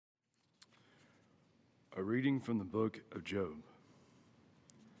A reading from the book of Job.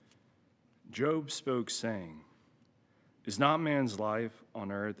 Job spoke, saying, "Is not man's life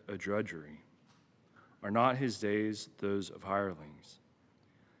on earth a drudgery? Are not his days those of hirelings?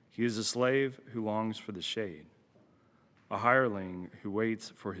 He is a slave who longs for the shade, a hireling who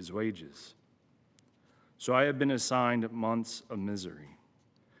waits for his wages. So I have been assigned months of misery,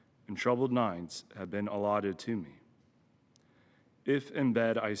 and troubled nights have been allotted to me. If in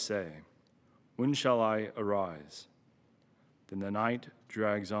bed I say, 'When shall I arise?' Then the night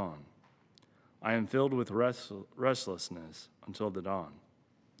drags on. I am filled with restlessness until the dawn.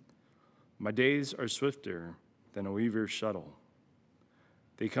 My days are swifter than a weaver's shuttle.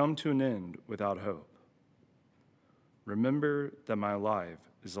 They come to an end without hope. Remember that my life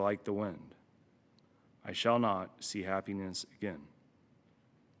is like the wind. I shall not see happiness again."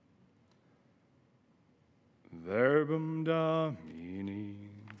 Verbum Domini.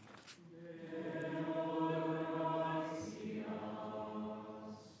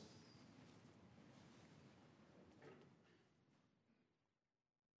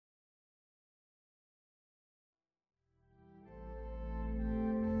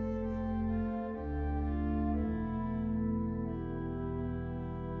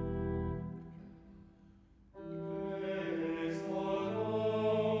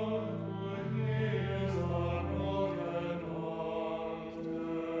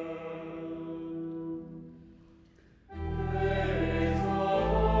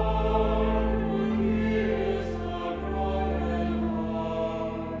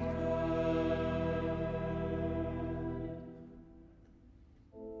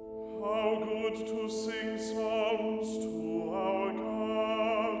 To sing psalms to our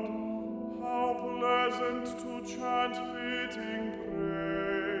God, how pleasant to chant fitting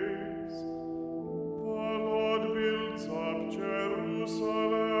praise. The Lord builds up Jerusalem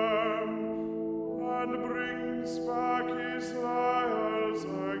and brings back Israel's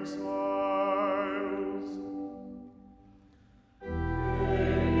exiles.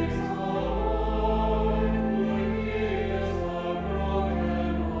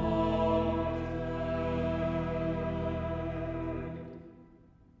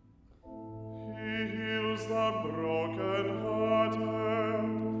 The broken-hearted,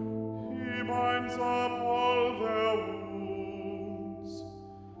 he binds up all their wounds.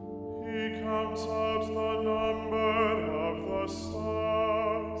 He counts out the number of the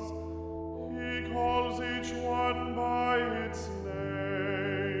stars. He calls each one by its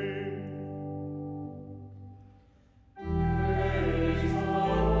name. Praise the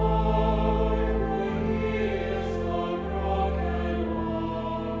Lord, who heals the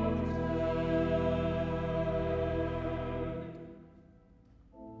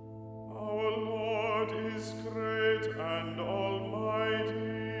and almighty,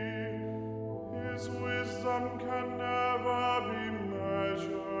 his wisdom can never be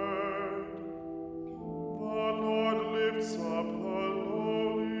measured. The Lord lifts up the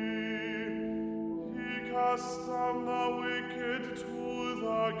lowly, he casts down the wicked to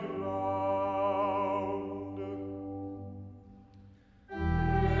the ground.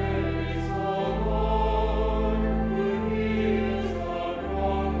 Praise the Lord, who heals the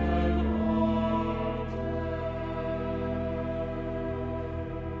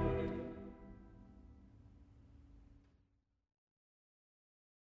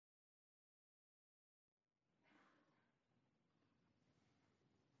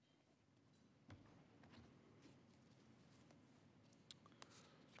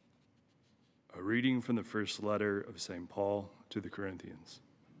A reading from the first letter of St. Paul to the Corinthians.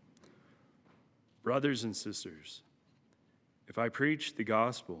 Brothers and sisters, if I preach the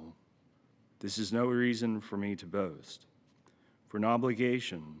gospel, this is no reason for me to boast, for an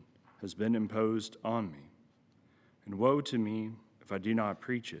obligation has been imposed on me, and woe to me if I do not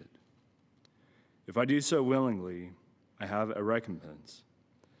preach it. If I do so willingly, I have a recompense,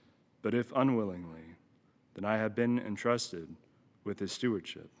 but if unwillingly, then I have been entrusted with the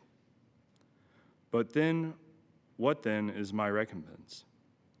stewardship. But then, what then is my recompense?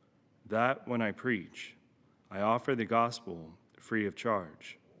 That when I preach, I offer the gospel free of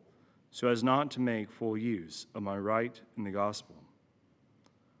charge, so as not to make full use of my right in the gospel.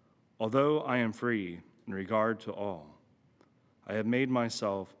 Although I am free in regard to all, I have made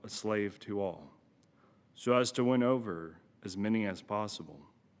myself a slave to all, so as to win over as many as possible.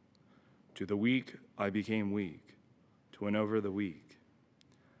 To the weak I became weak, to win over the weak.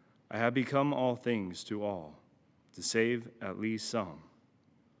 I have become all things to all, to save at least some.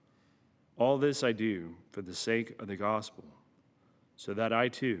 All this I do for the sake of the gospel, so that I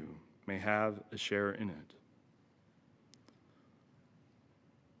too may have a share in it.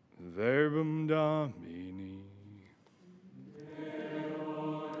 Verbum Domini.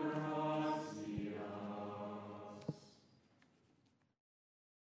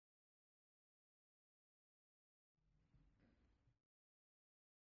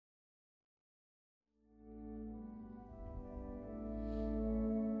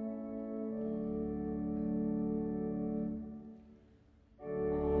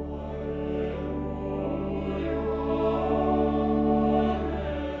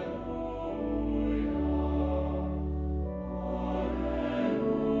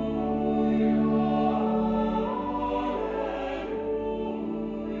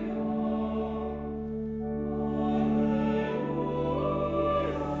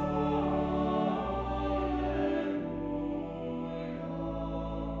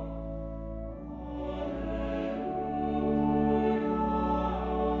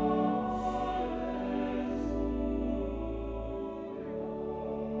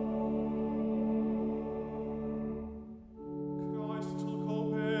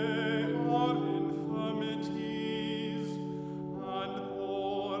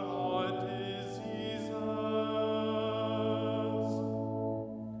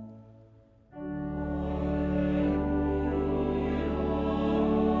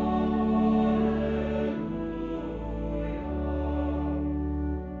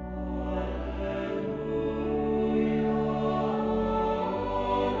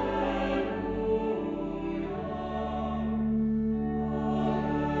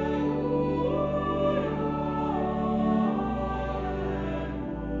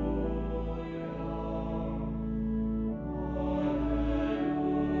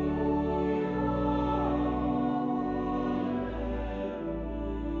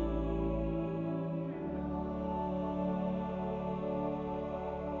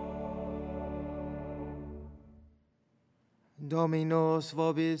 Dominus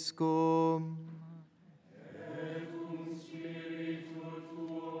vobiscum.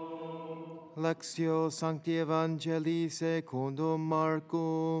 Lectio Sancti Evangelii secundum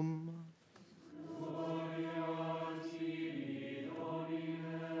Marcum.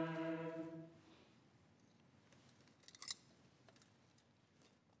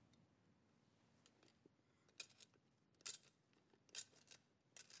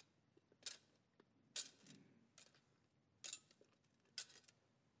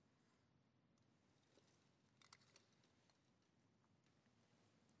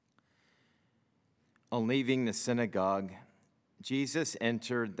 On leaving the synagogue, Jesus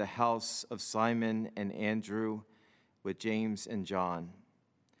entered the house of Simon and Andrew with James and John.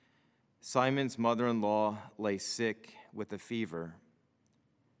 Simon's mother-in-law lay sick with a fever.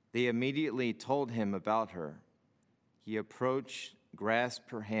 They immediately told him about her. He approached,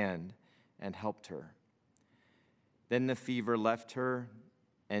 grasped her hand, and helped her. Then the fever left her,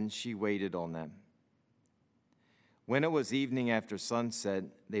 and she waited on them. When it was evening after sunset,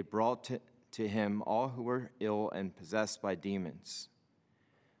 they brought to him all who were ill and possessed by demons.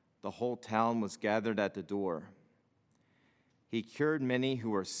 The whole town was gathered at the door. He cured many who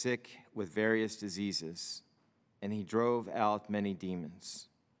were sick with various diseases, and he drove out many demons,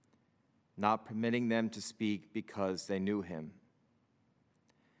 not permitting them to speak because they knew him.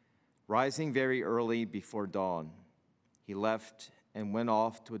 Rising very early before dawn, he left and went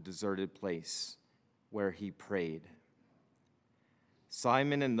off to a deserted place where he prayed.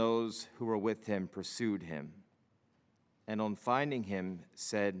 Simon and those who were with him pursued him, and on finding him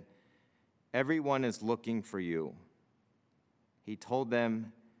said, "Everyone is looking for you." He told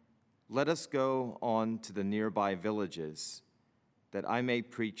them, "Let us go on to the nearby villages, that I may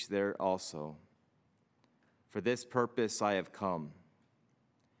preach there also. For this purpose I have come."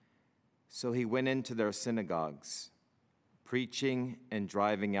 So he went into their synagogues, preaching and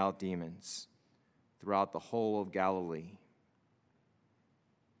driving out demons throughout the whole of Galilee.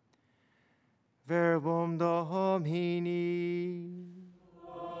 Verbum Domini.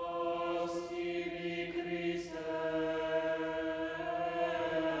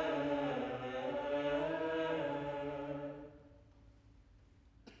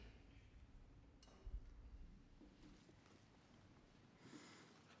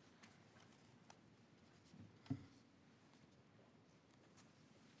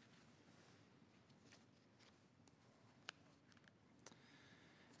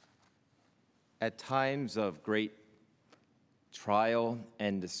 At times of great trial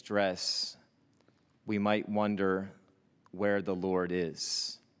and distress, we might wonder where the Lord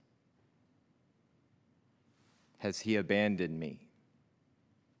is. Has he abandoned me?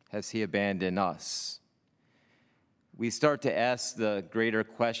 Has he abandoned us? We start to ask the greater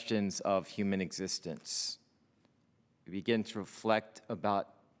questions of human existence. We begin to reflect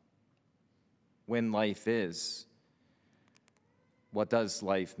about when life is. What does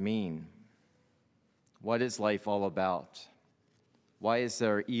life mean? What is life all about? Why is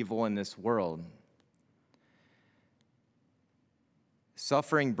there evil in this world?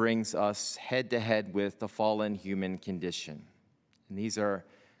 Suffering brings us head to head with the fallen human condition. And these are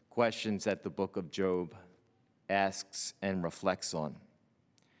questions that the book of Job asks and reflects on.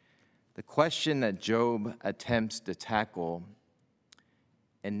 The question that Job attempts to tackle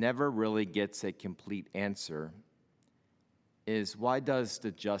and never really gets a complete answer is, why does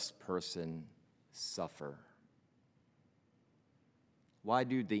the just person suffer? Why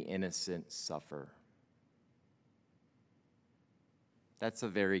do the innocent suffer? That's a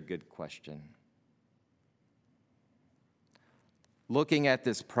very good question. Looking at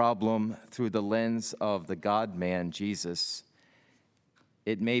this problem through the lens of the God-man, Jesus,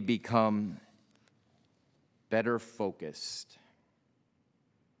 it may become better focused.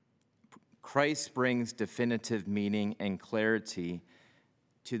 Christ brings definitive meaning and clarity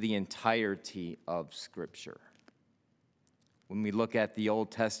to the entirety of Scripture. When we look at the Old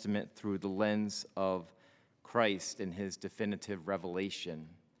Testament through the lens of Christ and his definitive revelation,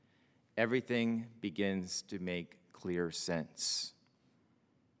 everything begins to make clear sense.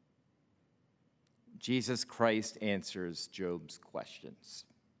 Jesus Christ answers Job's questions,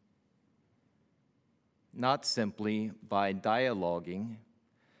 not simply by dialoguing,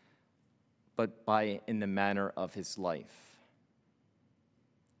 but in the manner of his life.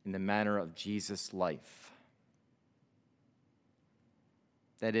 In the manner of Jesus' life.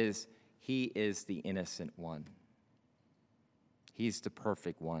 That is, he is the innocent one. He's the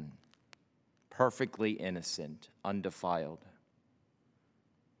perfect one, perfectly innocent, undefiled.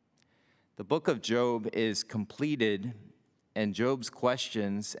 The book of Job is completed, and Job's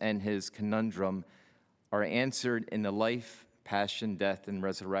questions and his conundrum are answered in the life passion, death, and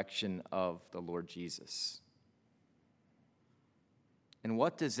resurrection of the Lord Jesus. And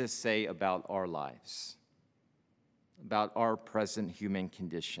what does this say about our lives, about our present human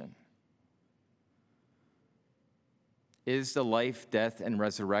condition? Is the life, death, and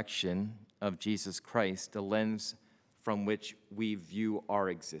resurrection of Jesus Christ the lens from which we view our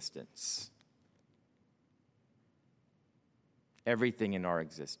existence? Everything in our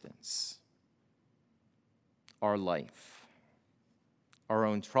existence, our life, our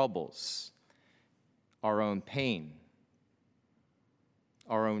own troubles, our own pain,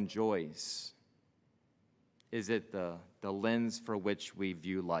 our own joys. Is it the lens for which we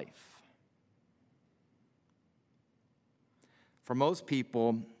view life? For most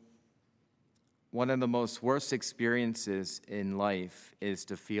people, one of the most worst experiences in life is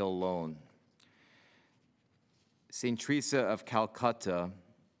to feel alone. St. Teresa of Calcutta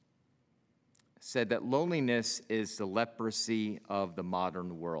said that loneliness is the leprosy of the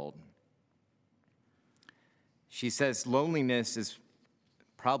modern world. She says loneliness is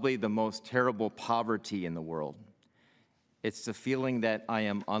probably the most terrible poverty in the world. It's the feeling that I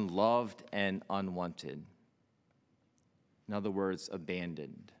am unloved and unwanted. In other words,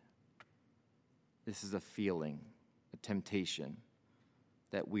 abandoned. This is a feeling, a temptation,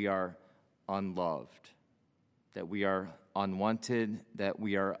 that we are unloved, that we are unwanted, that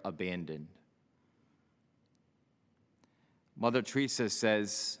we are abandoned. Mother Teresa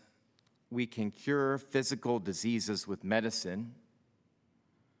says we can cure physical diseases with medicine,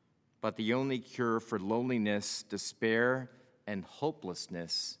 but the only cure for loneliness, despair, and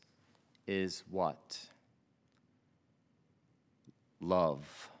hopelessness is what?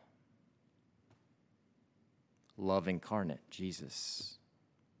 Love. Love incarnate, Jesus.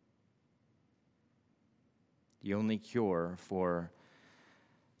 The only cure for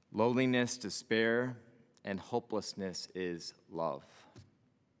loneliness, despair, and hopelessness is love.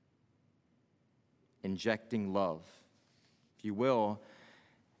 Injecting love. If you will,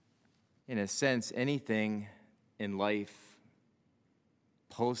 in a sense, anything in life,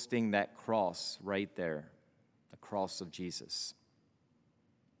 posting that cross right there, the cross of Jesus.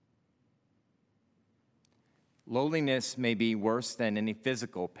 Loneliness may be worse than any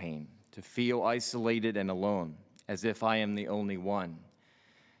physical pain, to feel isolated and alone, as if I am the only one.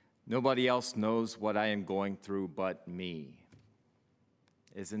 Nobody else knows what I am going through but me.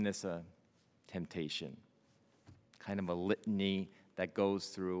 Isn't this a temptation? Kind of a litany that goes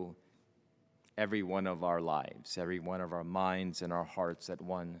through every one of our lives, every one of our minds and our hearts at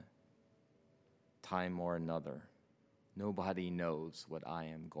one time or another. Nobody knows what I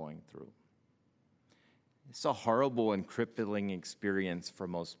am going through. It's a horrible and crippling experience for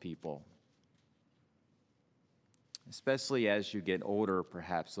most people, especially as you get older,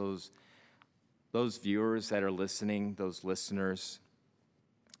 perhaps. Those viewers that are listening, those listeners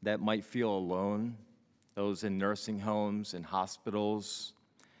that might feel alone, those in nursing homes and hospitals,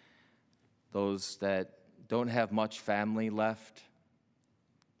 those that don't have much family left,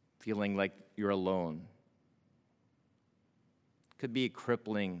 feeling like you're alone. Could be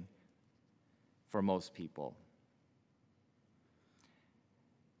crippling for most people.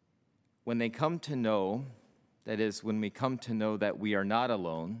 When they come to know, that is, when we come to know that we are not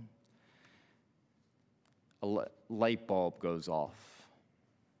alone, a light bulb goes off.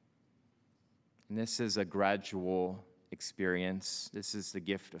 And this is a gradual experience. This is the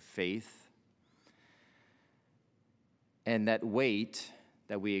gift of faith. And that weight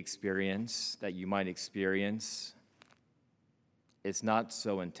that we experience, that you might experience, is not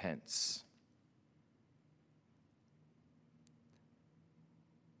so intense.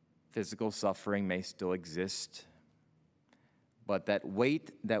 Physical suffering may still exist, but that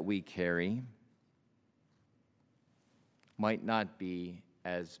weight that we carry might not be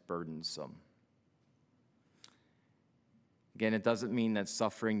as burdensome. Again, it doesn't mean that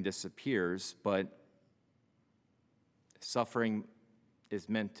suffering disappears, but suffering is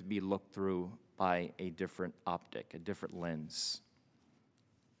meant to be looked through by a different optic, a different lens.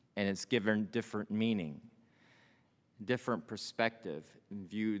 And it's given different meaning, different perspective,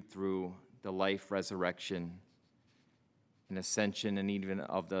 viewed through the life, resurrection, and ascension, and even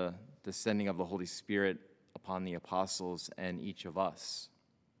of the descending of the Holy Spirit upon the apostles and each of us.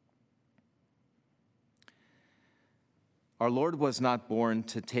 Our Lord was not born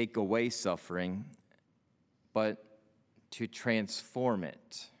to take away suffering, but to transform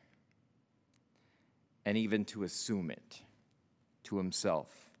it, and even to assume it to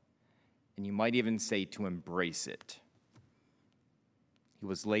himself. And you might even say to embrace it. He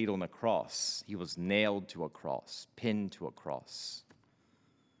was laid on a cross. He was nailed to a cross, pinned to a cross.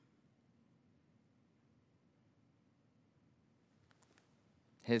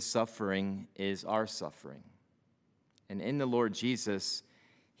 His suffering is our suffering. And in the Lord Jesus,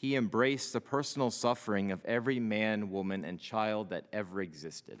 he embraced the personal suffering of every man, woman, and child that ever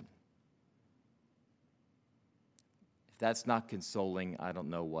existed. If that's not consoling, I don't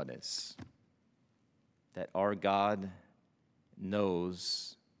know what is. That our God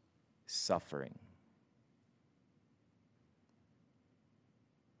knows suffering.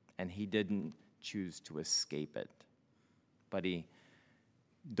 And he didn't choose to escape it, but he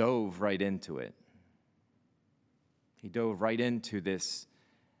dove right into it. He dove right into this,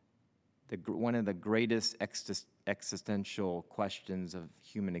 one of the greatest existential questions of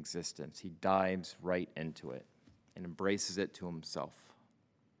human existence. He dives right into it and embraces it to himself.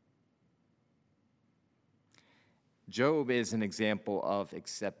 Job is an example of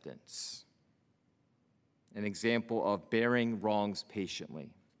acceptance, an example of bearing wrongs patiently,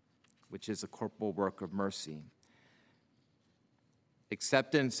 which is a corporal work of mercy.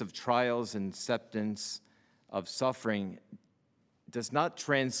 Acceptance of trials and acceptance of suffering does not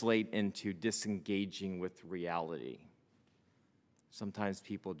translate into disengaging with reality. Sometimes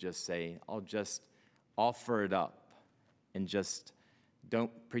people just say, I'll just offer it up and just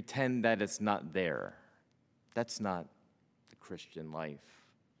don't pretend that it's not there. That's not the Christian life,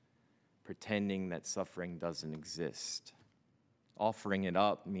 pretending that suffering doesn't exist. Offering it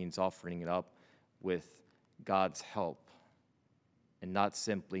up means offering it up with God's help and not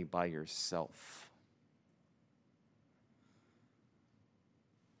simply by yourself.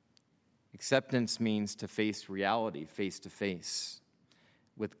 Acceptance means to face reality face to face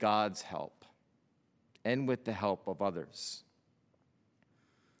with God's help and with the help of others.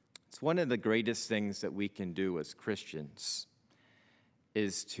 It's one of the greatest things that we can do as Christians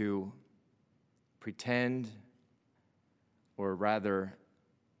is to pretend, or rather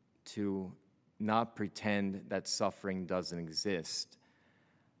to not pretend that suffering doesn't exist,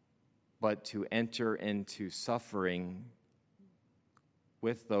 but to enter into suffering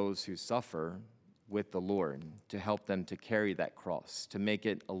with those who suffer with the Lord, to help them to carry that cross, to make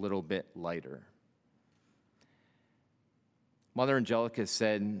it a little bit lighter. Mother Angelica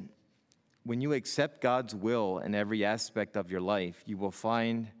said, when you accept God's will in every aspect of your life, you will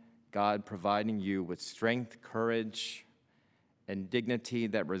find God providing you with strength, courage, and dignity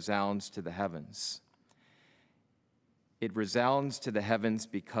that resounds to the heavens. It resounds to the heavens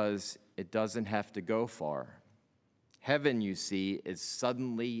because it doesn't have to go far. Heaven, you see, is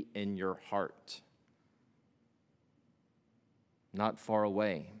suddenly in your heart, not far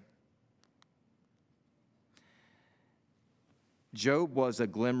away. Job was a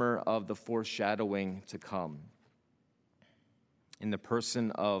glimmer of the foreshadowing to come in the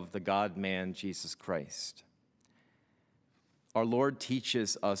person of the God-man, Jesus Christ. Our Lord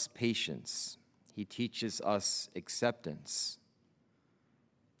teaches us patience. He teaches us acceptance.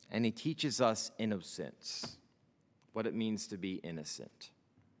 And he teaches us innocence, what it means to be innocent.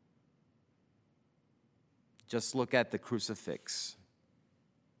 Just look at the crucifix.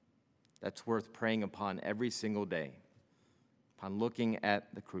 That's worth praying upon every single day, upon looking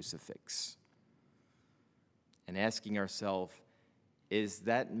at the crucifix and asking ourselves, is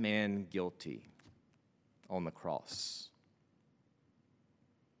that man guilty on the cross?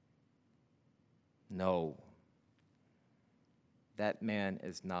 No, that man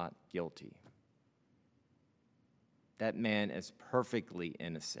is not guilty. That man is perfectly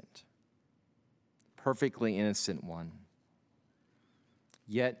innocent one.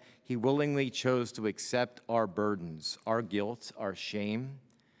 Yet he willingly chose to accept our burdens, our guilt, our shame,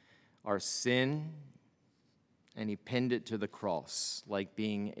 our sin, and he pinned it to the cross like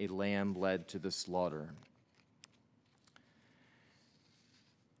being a lamb led to the slaughter.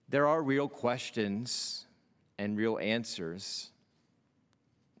 There are real questions and real answers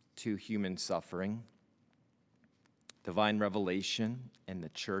to human suffering. Divine revelation and the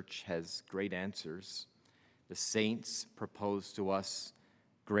church has great answers. The saints propose to us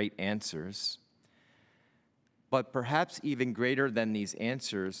great answers. But perhaps even greater than these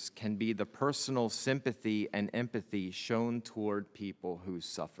answers can be the personal sympathy and empathy shown toward people who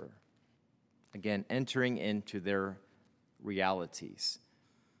suffer. Again, entering into their realities.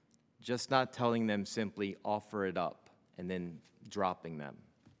 Just not telling them simply offer it up and then dropping them.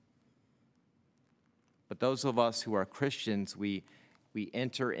 But those of us who are Christians, we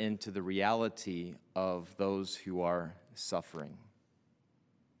enter into the reality of those who are suffering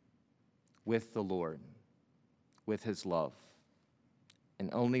with the Lord, with his love, and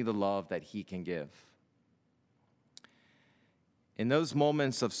only the love that he can give. In those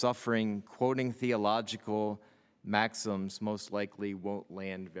moments of suffering, quoting theological maxims most likely won't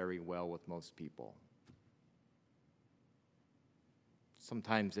land very well with most people.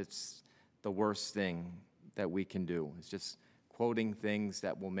 Sometimes it's the worst thing that we can do. It's just quoting things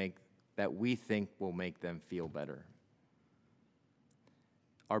that we think will make them feel better.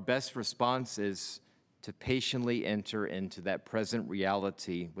 Our best response is to patiently enter into that present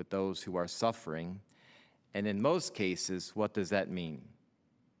reality with those who are suffering. And in most cases, what does that mean?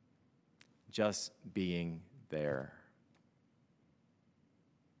 Just being there.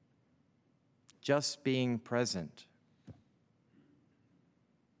 Just being present.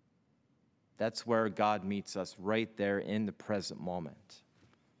 That's where God meets us, right there in the present moment,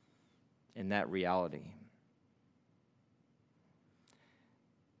 in that reality.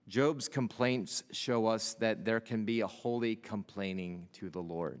 Job's complaints show us that there can be a holy complaining to the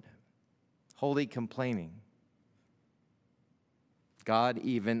Lord. Holy complaining. God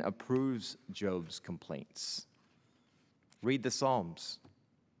even approves Job's complaints. Read the Psalms.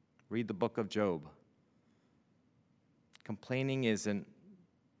 Read the book of Job. Complaining isn't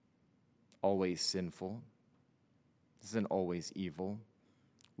always sinful. Isn't always evil.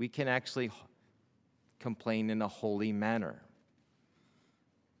 We can actually complain in a holy manner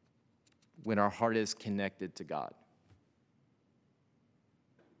when our heart is connected to God.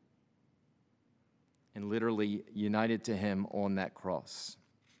 And literally united to Him on that cross.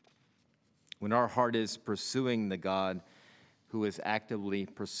 When our heart is pursuing the God who is actively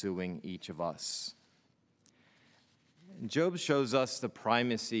pursuing each of us. And Job shows us the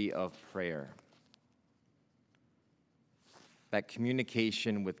primacy of prayer. That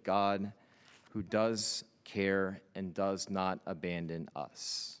communication with God who does care and does not abandon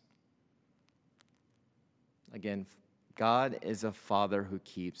us. Again, God is a Father who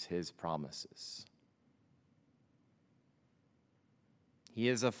keeps His promises. He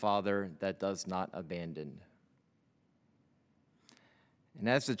is a Father that does not abandon. And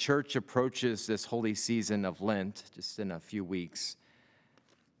as the church approaches this holy season of Lent, just in a few weeks,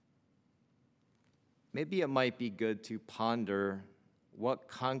 maybe it might be good to ponder what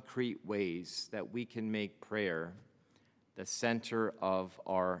concrete ways that we can make prayer the center of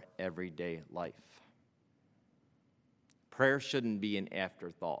our everyday life. Prayer shouldn't be an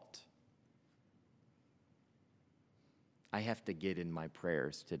afterthought. I have to get in my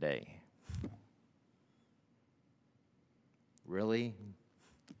prayers today. Really?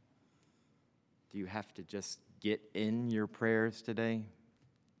 Do you have to just get in your prayers today?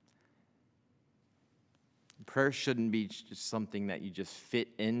 Prayer shouldn't be just something that you just fit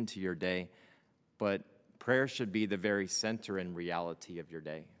into your day, but prayer should be the very center and reality of your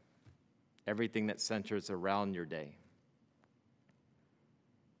day. Everything that centers around your day.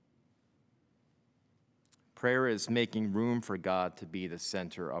 Prayer is making room for God to be the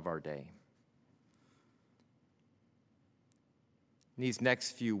center of our day. In these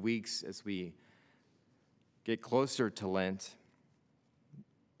next few weeks, as we get closer to Lent,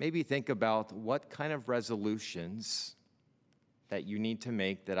 maybe think about what kind of resolutions that you need to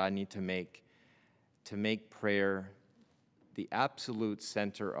make, that I need to make prayer the absolute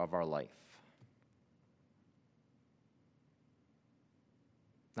center of our life.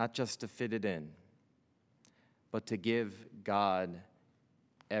 Not just to fit it in, but to give God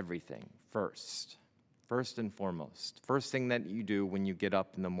everything first and foremost. First thing that you do when you get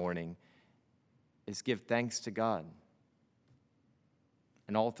up in the morning is give thanks to God.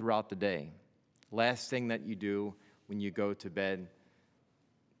 And all throughout the day. Last thing that you do when you go to bed,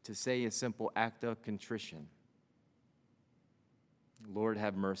 to say a simple act of contrition. Lord,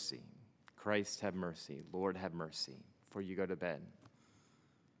 have mercy. Christ, have mercy. Lord, have mercy, before you go to bed.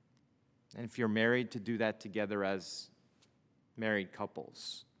 And if you're married, to do that together as married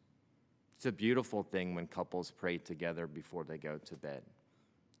couples. It's a beautiful thing when couples pray together before they go to bed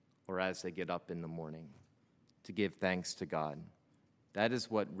or as they get up in the morning to give thanks to God. That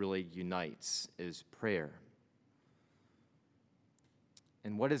is what really unites, is prayer.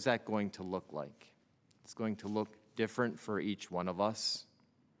 And what is that going to look like? It's going to look different for each one of us.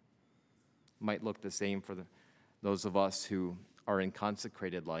 It might look the same for those of us who are in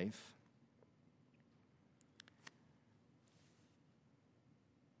consecrated life.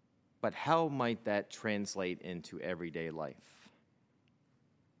 But how might that translate into everyday life?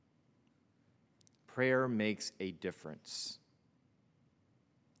 Prayer makes a difference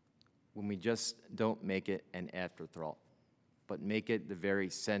when we just don't make it an afterthought, but make it the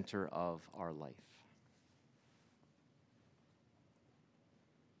very center of our life.